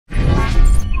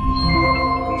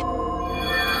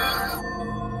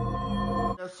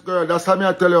girl. That's how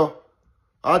I tell you.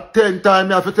 At 10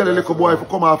 times, I have to tell a little boy to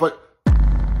come off. What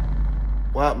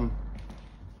happened?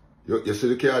 You see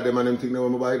the card them and them thing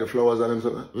when I buy the flowers and them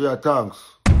something? Yeah, thanks.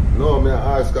 No,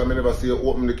 I ask because I never see you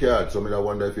open the card, so I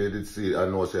wonder if you did see it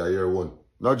and know say I hear one.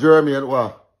 No, Jeremy, and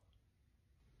what?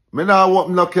 Me not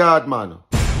open no card, man.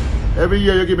 Every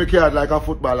year you give me card like a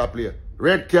footballer player.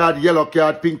 Red card, yellow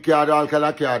card, pink card, all kind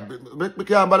of card. Me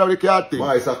can't bother with the card thing.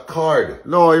 Why, it's a card.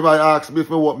 No, if I ask me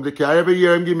if I open the card, every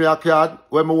year him give me a card.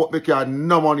 When I open the card,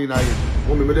 no money in it.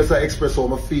 Mommy, I just express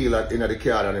how I feel in the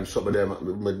card and them some of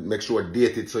them make sure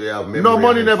date it so you have memory. No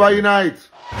money never in it.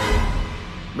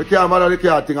 Me can't bother the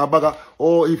card thing. I bag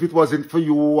oh, if it wasn't for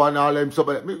you and all them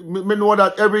stuff. Me know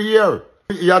that every year.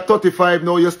 You're 35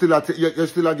 now, you still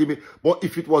give me. But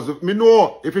if it wasn't, me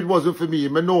know, if it wasn't for me,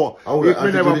 me know. If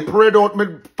me never prayed out me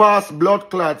past blood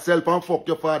clot self and fuck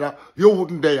your father, you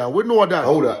wouldn't dare. We know that.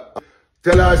 Hold up.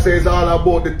 Tell her I say it's all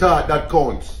about the thought that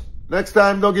counts. Next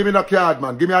time, don't give me no card,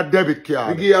 man. Give me a debit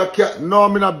card. You give you a card? No,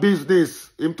 I'm in a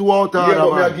business. I'm too out of yeah,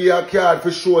 but me give you a card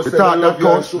for sure. The thought that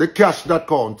counts, the cash that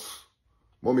counts.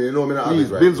 Mommy, you know me not please,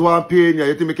 right? bills want paying you.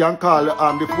 You think me can call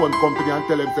the phone company and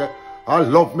tell them, say, I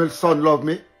love me, son love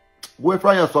me. Go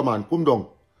from here, son, man. Come down.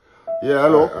 Yeah,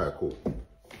 hello? Alright, cool.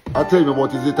 Tell me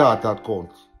what is the thought that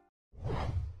counts.